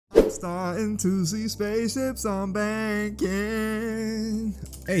Starting to see spaceships on banking.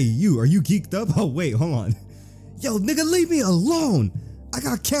 Hey, are you geeked up? Oh, wait, hold on. Yo, nigga, leave me alone. I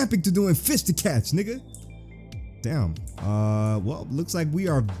got camping to do and fish to catch, nigga. Damn. Well, looks like we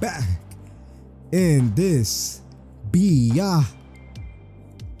are back in this Bia.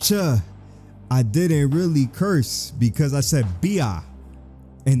 I didn't really curse because I said Bia.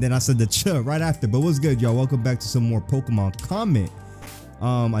 And then I said the ch right after. But what's good, y'all? Welcome back to some more Pokemon Comet.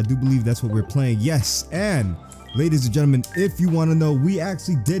 I do believe that's what we're playing. Yes, and ladies and gentlemen, if you want to know, we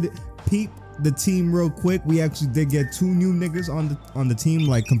actually did peep the team real quick. We actually did get 2 new niggas on the team,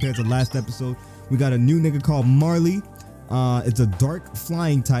 like compared to last episode. We got a new nigga called Marley. It's a dark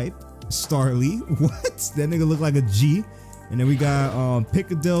flying type. Starly. What? That nigga look like a G. And then we got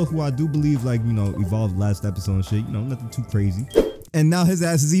Pickadell, who I do believe, like, you know, evolved last episode and shit. You know, nothing too crazy. And now his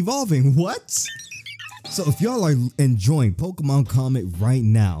ass is evolving. What? So if y'all are enjoying Pokemon Comet right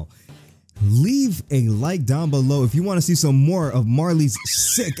now, leave a like down below if you want to see some more of Marley's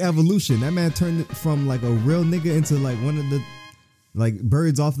sick evolution. That man turned from like a real nigga into like one of the like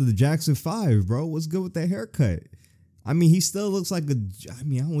birds off of the Jackson 5, bro. What's good with that haircut? I mean, he still looks like a, I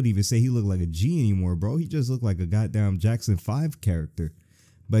mean, I wouldn't even say he looked like a G anymore, bro. He just looked like a goddamn Jackson 5 character.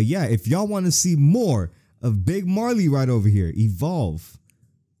 But yeah, if y'all want to see more of Big Marley right over here, evolve,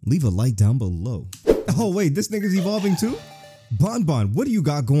 leave a like down below. Oh wait, this nigga's evolving too? Bonbon, what do you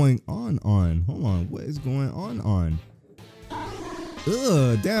got going on? Hold on, what is going on?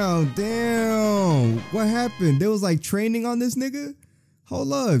 Ugh, damn. What happened? There was like training on this nigga?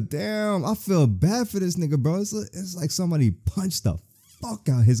 Hold up, damn. I feel bad for this nigga, bro. It's like somebody punched the fuck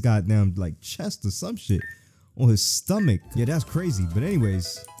out his goddamn like chest or some shit. Or his stomach. Yeah, that's crazy. But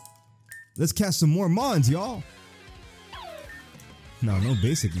anyways, let's catch some more mons, y'all. No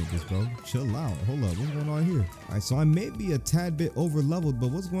basic niggas, bro. Chill out. Hold up. What's going on here? All right, so I may be a tad bit over leveled,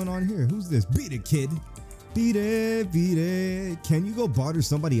 but what's going on here? Who's this? Beat it, kid. Beat it. Can you go barter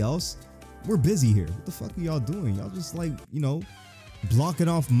somebody else? We're busy here. What the fuck are y'all doing? Y'all just like, you know, blocking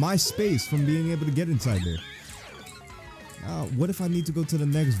off my space from being able to get inside there. Now, what if I need to go to the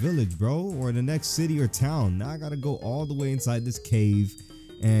next village, bro? Or the next city or town? Now I gotta go all the way inside this cave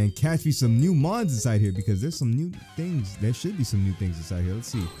and catch me some new mons inside here, because there's some new things. There should be some new things inside here. Let's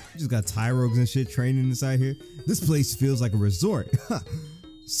see. We just got Tyrogues and shit training inside here. This place feels like a resort.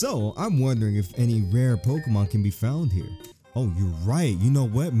 So I'm wondering if any rare Pokemon can be found here. Oh, you're right. You know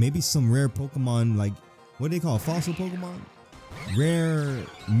what? Maybe some rare Pokemon, like, what do they call fossil Pokemon? Rare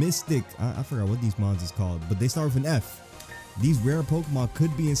Mystic. I forgot what these mons is called, but they start with an F. These rare Pokemon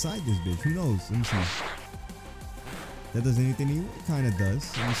could be inside this bitch. Who knows? Let me see. That does anything to you? It kind of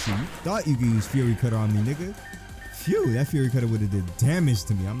does. Let me see. You thought you could use Fury Cutter on me, nigga. Phew, that Fury Cutter would have did damage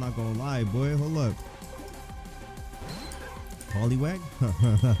to me. I'm not gonna lie, boy. Hold up. Poliwag?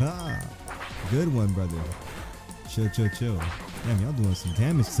 Good one, brother. Chill. Damn, y'all doing some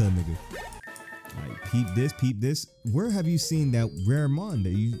damage to a nigga. Alright, peep this. Where have you seen that rare mon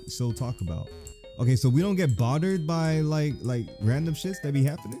that you so talk about? Okay, so we don't get bothered by like random shits that be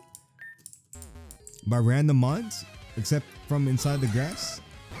happening? By random mons? Except from inside the grass,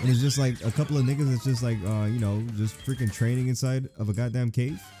 and it's just like a couple of niggas that's just like you know, just freaking training inside of a goddamn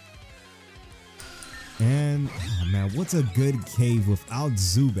cave. And oh man, what's a good cave without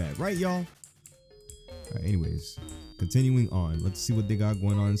Zubat, right, y'all? Alright, anyways, continuing on, let's see what they got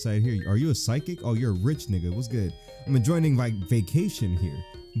going on inside here. Are you a psychic? Oh, you're a rich nigga. What's good? I'm enjoying like vacation here,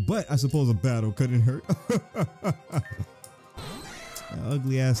 but I suppose a battle couldn't hurt.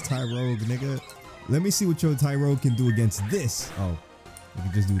 Ugly ass Tyrogue, nigga. Let me see what your Tyrogue can do against this. Oh, you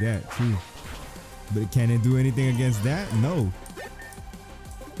can just do that, true. But can it do anything against that? No.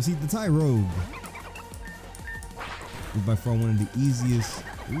 You see, the Tyrogue is by far one of the easiest,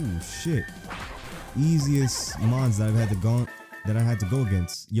 easiest mons that I had to go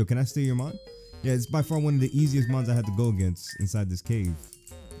against. Yo, can I steal your mon? Yeah, it's by far one of the easiest mons I had to go against inside this cave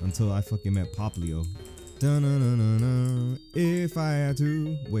until I fucking met Poplio. If I had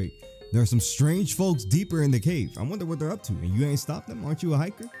to. Wait. There are some strange folks deeper in the cave. I wonder what they're up to. And you ain't stopped them? Aren't you a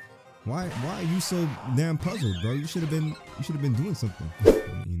hiker? Why are you so damn puzzled, bro? You should have been doing something.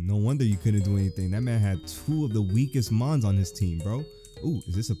 I mean, no wonder you couldn't do anything. That man had 2 of the weakest mons on his team, bro. Ooh,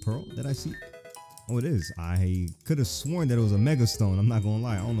 is this a pearl that I see? Oh, it is. I could have sworn that it was a Mega Stone. I'm not gonna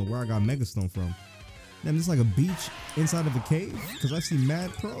lie. I don't know where I got Mega Stone from. Damn, this is like a beach inside of a cave? Because I see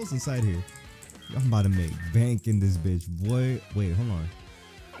mad pearls inside here. I'm about to make bank in this bitch, boy. Wait, hold on.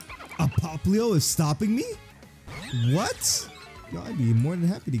 A Poplio is stopping me? What? Yo, I'd be more than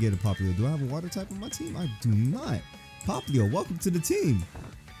happy to get a Poplio. Do I have a water type on my team? I do not. Poplio, welcome to the team.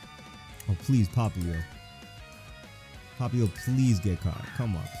 Oh, please, Poplio. Poplio, please get caught.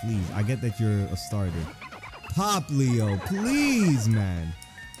 Come on, please. I get that you're a starter. Poplio, please, man.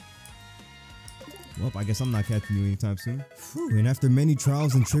 Well, I guess I'm not catching you anytime soon. Whew, and after many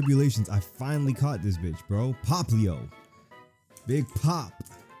trials and tribulations, I finally caught this bitch, bro. Poplio. Big Pop.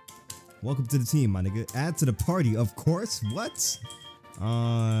 Welcome to the team, my nigga. Add to the party, of course. What?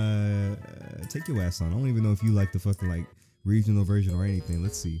 Take your ass on. I don't even know if you like the fucking like regional version or anything.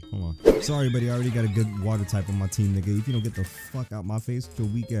 Let's see. Hold on. Sorry, buddy. I already got a good water type on my team, nigga. If you don't get the fuck out my face with your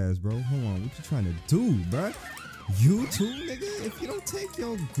weak ass, bro. Hold on. What you trying to do, bro? You too, nigga? If you don't take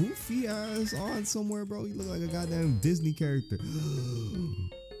your goofy ass on somewhere, bro, you look like a goddamn Disney character.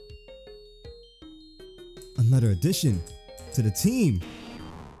 Another addition to the team.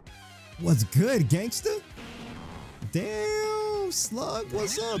 What's good, gangster? Damn, Slug,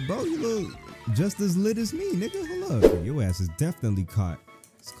 what's up, bro? You look just as lit as me, nigga. Hold up. Your ass is definitely caught.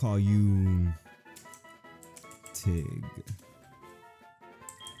 Let's call you Tig.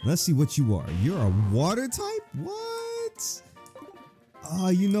 Let's see what you are. You're a water type? What?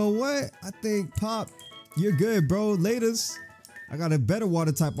 You know what? I think Pop, you're good, bro. Laters. I got a better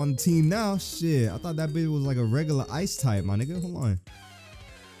water type on the team now. Shit, I thought that bitch was like a regular ice type, my nigga. Hold on.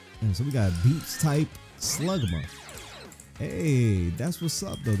 And so we got beach type Slugma. Hey, that's what's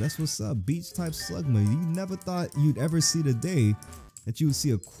up, though. That's what's up. Beach type Slugma. You never thought you'd ever see the day that you would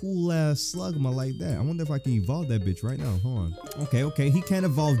see a cool ass Slugma like that. I wonder if I can evolve that bitch right now. Hold on. Okay. He can't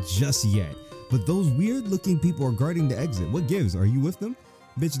evolve just yet. But those weird looking people are guarding the exit. What gives? Are you with them?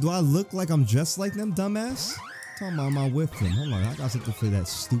 Bitch, do I look like I'm just like them, dumbass? Talking about am I with them? Hold on. I got something for that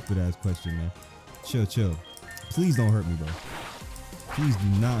stupid ass question, man. Chill. Please don't hurt me, bro. Please do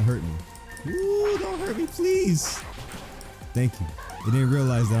not hurt me. Ooh, don't hurt me, please. Thank you. It didn't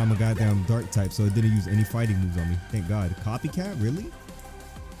realize that I'm a goddamn dark type, so it didn't use any fighting moves on me. Thank God. Copycat? Really?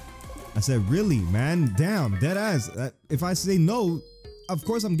 I said, really, man? Damn, dead ass. If I say no, of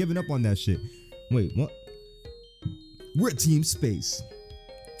course I'm giving up on that shit. Wait, what? We're at Team Space.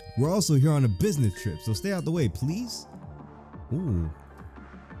 We're also here on a business trip, so stay out the way, please. Ooh.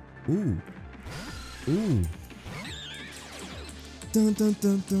 Dun dun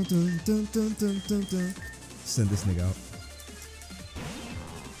dun dun dun dun dun dun dun dun. Send this nigga out.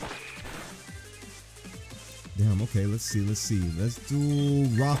 Damn, okay, let's see. Let's do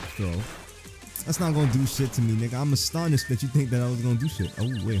rock throw. That's not gonna do shit to me, nigga. I'm astonished that you think that I was gonna do shit. Oh,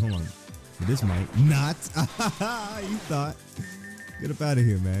 wait, hold on. This might not. You thought. Get up out of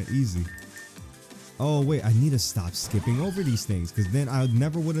here, man. Easy. Oh, wait, I need to stop skipping over these things, because then I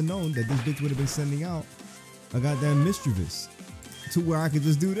never would have known that this bitch would have been sending out a goddamn mischievous to where I could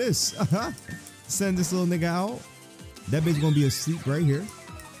just do this. Send this little nigga out. That bitch gonna be asleep right here.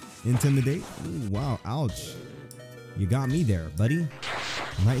 Intimidate. Ooh, wow, ouch. You got me there, buddy.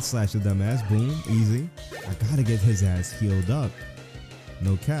 Night slash, your dumbass. Boom, easy. I gotta get his ass healed up.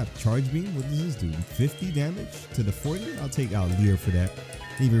 No cap. Charge beam. What does this do? 50 damage to the 40. I'll take out Leer for that.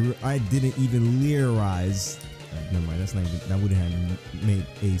 I didn't even Leerize. Never mind. That's not even. That would have made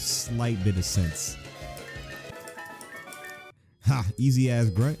a slight bit of sense. Ha! Easy ass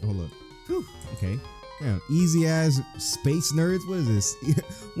grunt. Hold up. Whew, okay. Damn. Easy ass space nerds. What is this?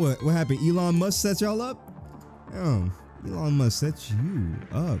 What happened? Elon Musk set y'all up? Damn. Elon Musk set you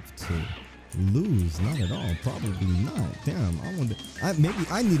up to lose. Not at all. Probably not. Damn. I wonder. Maybe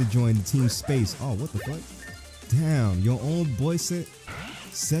I need to join the Team Space. Oh, what the fuck? Damn. Your own boy set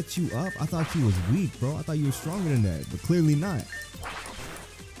you up? I thought you was weak, bro. I thought you were stronger than that, but clearly not.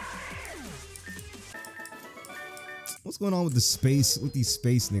 What's going on with these space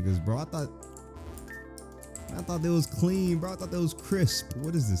niggas, bro? I thought they was clean, bro. I thought they was crisp.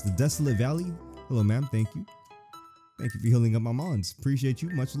 What is this? The Desolate Valley? Hello, ma'am. Thank you. Thank you for healing up my mons. Appreciate you.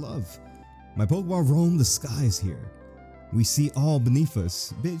 Much love. My Pokemon roam the skies here. We see all beneath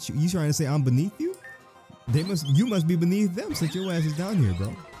us. Bitch, you trying to say I'm beneath you? You must be beneath them since your ass is down here,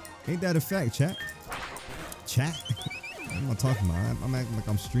 bro. Ain't that a fact, chat? Chat? What am I talking about? I'm acting like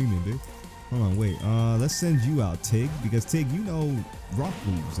I'm streaming, bitch. Hold on, wait. Let's send you out, Tig, because Tig, you know rock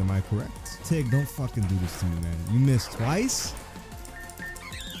moves, am I correct? Tig, don't fucking do this to me, man. You missed twice?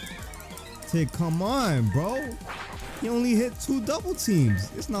 Tig, come on, bro. He only hit 2 double teams.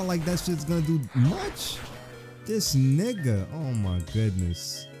 It's not like that shit's gonna do much. This nigga, oh my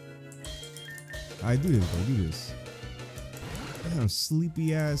goodness. Alright, do this, bro, do this. Damn,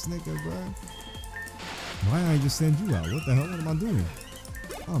 sleepy ass nigga, bro. Why didn't I just send you out? What the hell? What am I doing?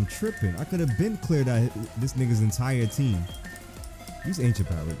 I'm tripping. I could have been cleared out this nigga's entire team. Use ancient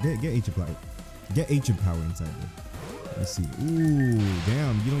power. Get ancient power. Get ancient power inside there. Let's see. Ooh,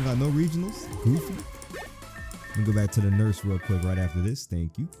 damn. You don't got no regionals? Goofy. Let me go back to the nurse real quick right after this.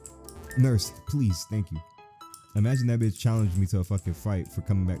 Thank you. Nurse, please. Thank you. Imagine that bitch challenged me to a fucking fight for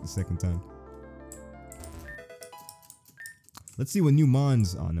coming back the second time. Let's see what new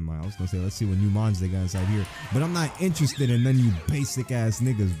mons. Oh, never mind. I was gonna say, let's see what new mons they got inside here. But I'm not interested in none of you basic ass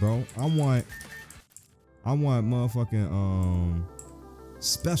niggas, bro. I want motherfucking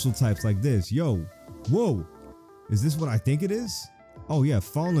special types like this. Yo, whoa. Is this what I think it is? Oh yeah,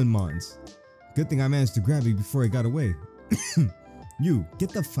 fallen mons. Good thing I managed to grab it before it got away. You, get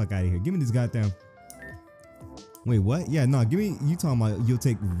the fuck out of here. Give me this goddamn. Wait, what? Yeah, no, give me. You talking about you'll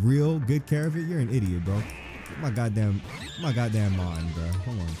take real good care of it? You're an idiot, bro. Get my goddamn mon, bro.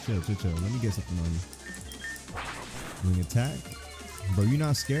 Hold on, chill. Let me get something on you. Wing attack, bro. You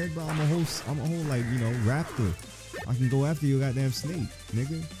not scared, bro? I'm a whole like, you know, raptor. I can go after you, goddamn snake,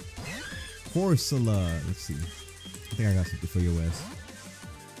 nigga. Corsola. Let's see. I think I got something for your ass.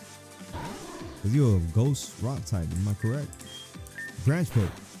 Cause you're a ghost rock type, am I correct? Branch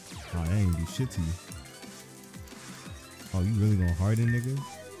poke. Oh, that ain't do shit to you. Oh, you really gonna harden, nigga?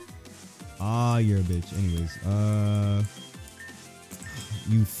 Ah, you're a bitch. Anyways,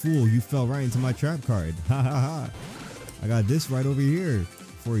 you fool, you fell right into my trap card. Ha ha ha. I got this right over here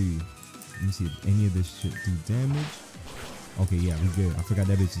for you. Let me see if any of this shit do damage. Okay, yeah, we good. I forgot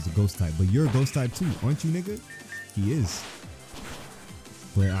that bitch is a ghost type. But you're a ghost type too, aren't you, nigga? He is.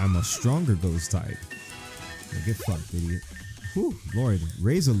 But I'm a stronger ghost type. Now get fucked, idiot. Whew, Lord,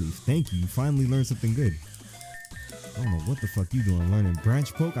 Razor Leaf, thank you. You finally learned something good. I don't know what the fuck you doing learning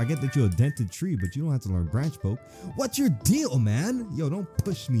branch poke. I get that you're a dented tree, but you don't have to learn branch poke. What's your deal, man? Yo, don't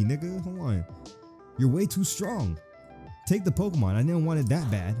push me, nigga. Hold on. You're way too strong. Take the Pokemon. I didn't want it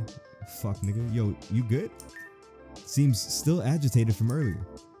that bad. Fuck, nigga. Yo, you good? Seems still agitated from earlier.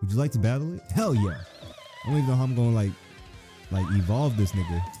 Would you like to battle it? Hell yeah. I don't even know how I'm gonna like evolve this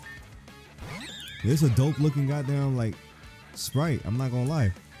nigga. This a dope looking goddamn like sprite. I'm not gonna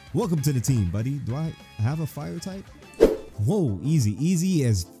lie. Welcome to the team, buddy. Do I have a fire type? Whoa, easy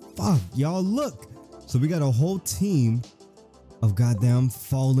as fuck, y'all. Look. So we got a whole team of goddamn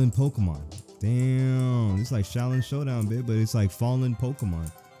fallen Pokemon. Damn, it's like Shaolin Showdown, bitch, but it's like fallen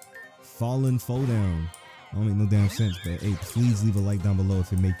Pokemon. Fallen Fodown. I don't make no damn sense, but hey, please leave a like down below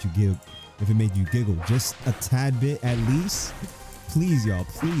if it made you giggle. If it made you giggle, just a tad bit at least. Please, y'all.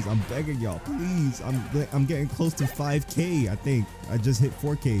 Please, I'm begging y'all. Please, I'm getting close to 5K. I think I just hit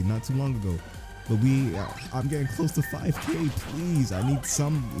 4K not too long ago, but I'm getting close to 5K. Please, I need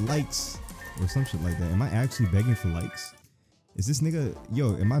some likes or some shit like that. Am I actually begging for likes? Is this nigga?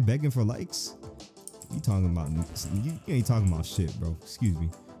 Yo, am I begging for likes? You talking about? You ain't talking about shit, bro. Excuse me.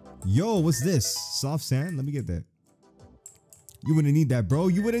 Yo, what's this? Soft sand? Let me get that. You wouldn't need that, bro.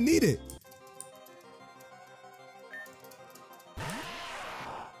 You wouldn't need it.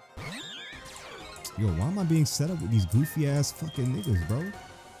 Yo, why am I being set up with these goofy ass fucking niggas, bro?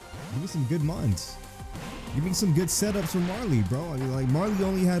 Give me some good mons. Give me some good setups for Marley, bro. I mean, like, Marley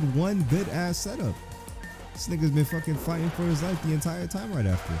only had one good ass setup. This nigga's been fucking fighting for his life the entire time right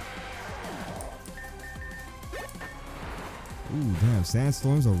after. Ooh, damn,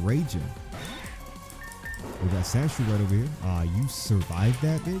 sandstorms are raging. We got Sandshrew right over here. Ah, you survived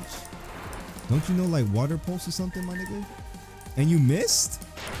that, bitch? Don't you know, like, water pulse or something, my nigga? And you missed?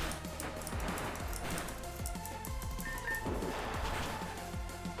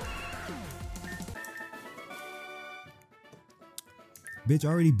 Bitch, I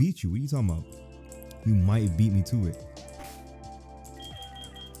already beat you. What are you talking about? You might beat me to it.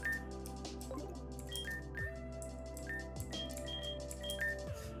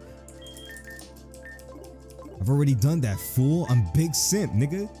 I've already done that, fool. I'm big simp,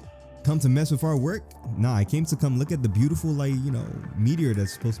 nigga. Come to mess with our work? Nah, I came to come look at the beautiful, like, you know, meteor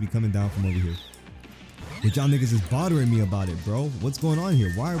that's supposed to be coming down from over here. But y'all niggas is bothering me about it, bro. What's going on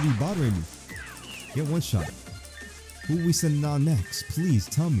here? Why are we bothering me? Get one shot. Who we sending on next? Please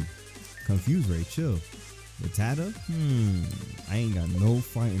tell me. Confused Ray, chill. Rattata? I ain't got no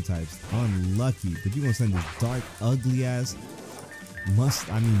fighting types. Unlucky. But you gonna send this dark, ugly ass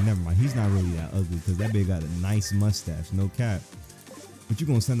I mean, never mind. He's not really that ugly because that bitch got a nice mustache. No cap. But you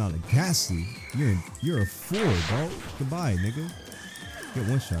gonna send out a Ghastly? You're a fool, bro. Goodbye, nigga. Get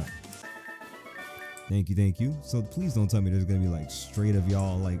one shot. Thank you. So please don't tell me there's gonna be like straight of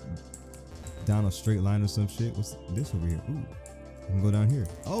y'all like down a straight line or some shit. What's this over here? Ooh, I can go down here.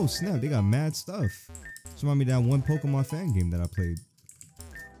 Oh snap, they got mad stuff. Just remind me of that one Pokemon fan game that I played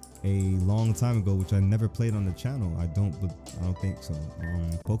a long time ago, which I never played on the channel. I don't think so.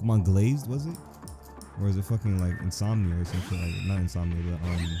 Pokemon Glazed, was it? Or is it fucking like Insomnia or something like not Insomnia,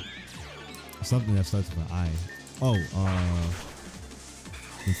 but something that starts with an I. Oh,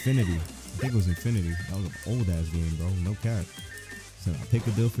 Infinity. I think it was Infinity. That was an old ass game, bro. No cap. So I'll pick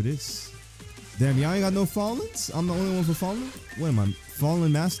a deal for this. Damn, y'all ain't got no Fallens? I'm the only one for Fallen? What am I,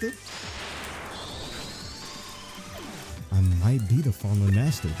 Fallen Master? I might be the Fallen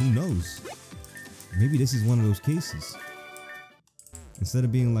Master, who knows? Maybe this is one of those cases. Instead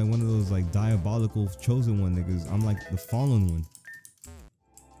of being like one of those like diabolical chosen one niggas, I'm like the fallen one.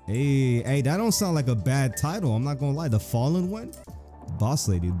 Hey, that don't sound like a bad title. I'm not gonna lie, the fallen one? Boss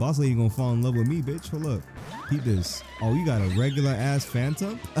lady gonna fall in love with me, bitch. Hold up, keep this. Oh, you got a regular ass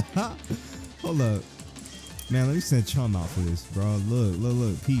phantom? Hold up. Man, let me send Chum out for this, bro.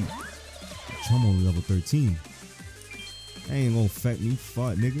 Look, Pete. Chum only level 13. That ain't gonna affect me,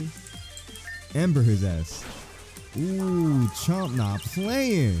 fuck nigga. Ember his ass. Ooh, Chump not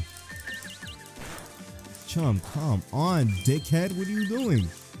playing. Chump, come on, dickhead. What are you doing?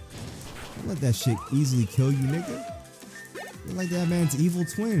 Don't let that shit easily kill you, nigga. You're like that man's evil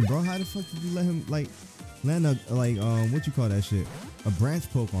twin, bro. How the fuck did you let him, like, land a, like, what you call that shit? A branch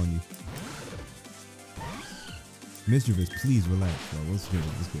poke on you. Mischievous, please relax, bro. What's good?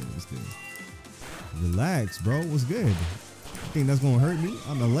 Relax, bro. What's good? You think that's gonna hurt me?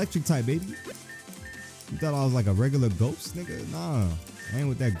 I'm an electric type, baby. You thought I was like a regular ghost, nigga? Nah, I ain't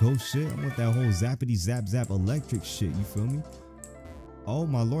with that ghost shit. I'm with that whole zappity zap electric shit, you feel me? Oh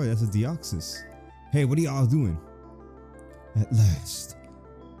my lord, that's a Deoxys. Hey, what are y'all doing? At last,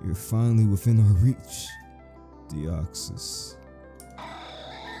 you're finally within our reach, Deoxys.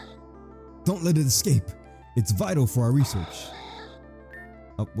 Don't let it escape. It's vital for our research.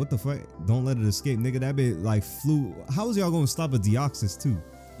 What the fuck? Don't let it escape, nigga. That bit like flew. How is y'all gonna stop a Deoxys too?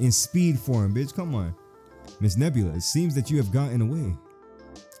 In speed form, bitch. Come on. Miss Nebula, it seems that you have gotten away.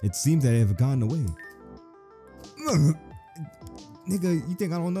 It seems that I have gotten away. Nigga, you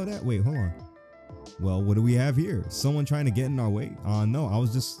think I don't know that? Wait, hold on. Well, what do we have here? Someone trying to get in our way? No, I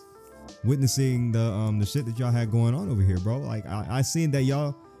was just witnessing the shit that y'all had going on over here, bro. Like I seen that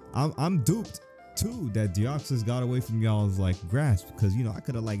y'all. I'm duped too. That Deoxys got away from y'all's like grasp, because you know I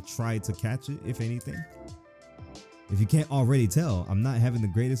could have like tried to catch it if anything. If you can't already tell, I'm not having the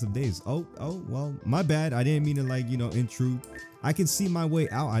greatest of days. Oh, well, my bad. I didn't mean to like, you know, intrude. I can see my way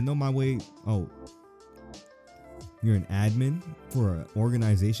out. I know my way. Oh, you're an admin for an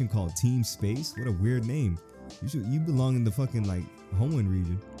organization called Team Space? What a weird name. You belong in the fucking like Hoenn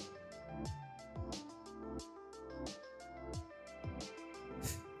region.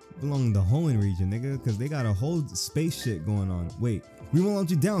 You belong in the Hoenn region, nigga, because they got a whole space shit going on. Wait, we won't let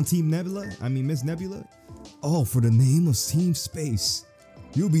you down, Team Nebula. I mean, Miss Nebula. Oh, for the name of Team Space,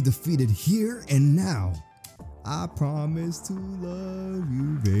 you'll be defeated here and now. I promise to love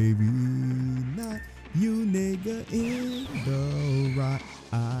you, baby, not you, nigga, in the right.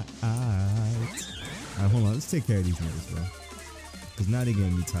 Alright, hold on. Let's take care of these niggas, bro. Because now they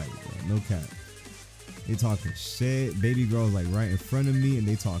getting me tight, bro. No cap. They talking shit. Baby girl's like right in front of me, and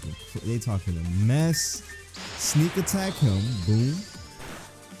they talking a mess. Sneak attack him. Boom.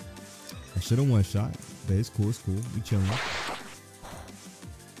 I should have one shot. But it's cool, we chilling.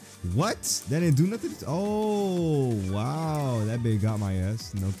 What? That didn't do nothing? Oh, wow. That big got my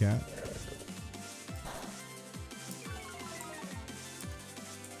ass. No cap.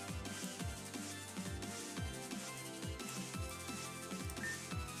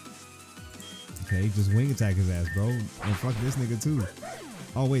 Okay, just wing attack his ass, bro. And fuck this nigga too.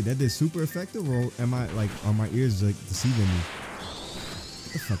 Oh, wait, that did super effective? Or am I like, are my ears like deceiving me?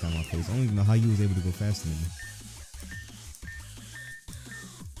 Get the fuck out of my face. I don't even know how you was able to go faster than me.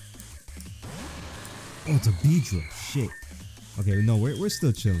 Oh, it's a Beedrill. Shit. Okay, no, we're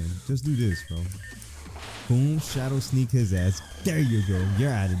still chilling. Just do this, bro. Boom, shadow sneak his ass. There you go.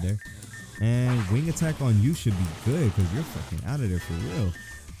 You're out of there. And wing attack on you should be good, because you're fucking out of there for real.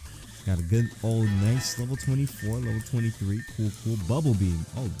 Got a good old nice level 24, level 23. Cool. Bubble beam.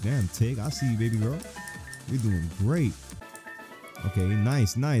 Oh, damn, Tig. I see you, baby girl. You're doing great. Okay,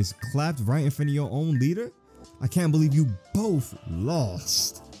 nice. Clapped right in front of your own leader? I can't believe you both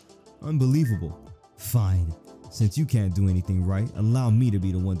lost. Unbelievable. Fine. Since you can't do anything right, allow me to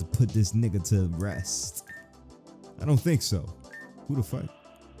be the one to put this nigga to rest. I don't think so. Who the fuck?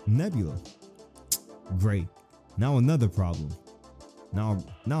 Nebula. Great. Now another problem. Now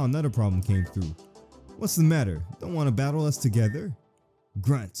another problem came through. What's the matter? Don't want to battle us together?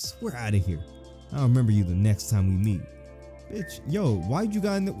 Grunts, we're out of here. I'll remember you the next time we meet. Bitch, yo, why'd you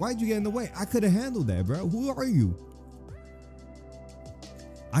get in the way? I could have handled that, bro. Who are you?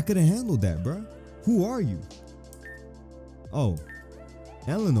 I could have handled that, bro. Who are you? Oh,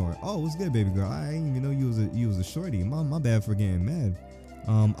 Eleanor. Oh, what's good, baby girl? I didn't even know you was a shorty. My bad for getting mad.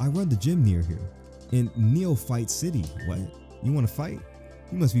 I run the gym near here in Neophyte City. What? You want to fight?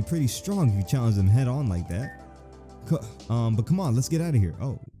 You must be pretty strong if you challenge them head on like that. But come on, let's get out of here.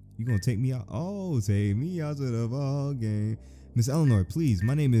 Oh, You gonna take me out? Oh, take me out to the ball game. Miss Eleanor, please.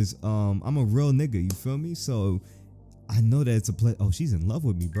 My name is I'm a real nigga, you feel me? So I know that it's a play. Oh, she's in love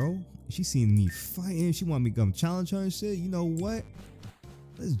with me, bro. She seen me fighting. She want me to come challenge her and shit. You know what?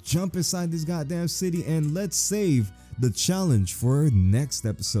 Let's jump inside this goddamn city and let's save the challenge for next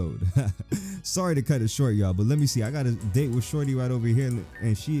episode. Sorry to cut it short, y'all, but let me see. I got a date with Shorty right over here,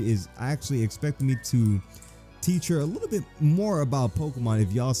 and she is actually expecting me to teach her a little bit more about Pokemon.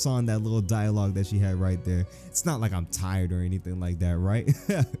 If y'all saw in that little dialogue that she had right there, it's not like I'm tired or anything like that, right?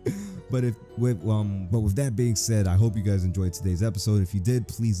 But with that being said, I hope you guys enjoyed today's episode. If you did,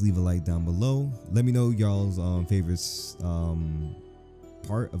 please leave a like down below. Let me know y'all's favorites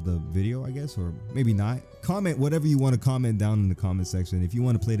part of the video, I guess, or maybe not. Comment whatever you want to comment down in the comment section. If you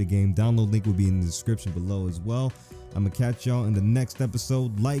want to play the game, download link will be in the description below as well. I'm gonna catch y'all in the next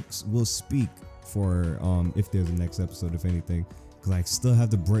episode. Likes will speak for if there's a next episode, if anything, because I still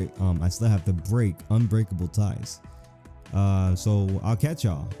have to break unbreakable ties. So I'll catch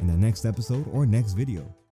y'all in the next episode or next video.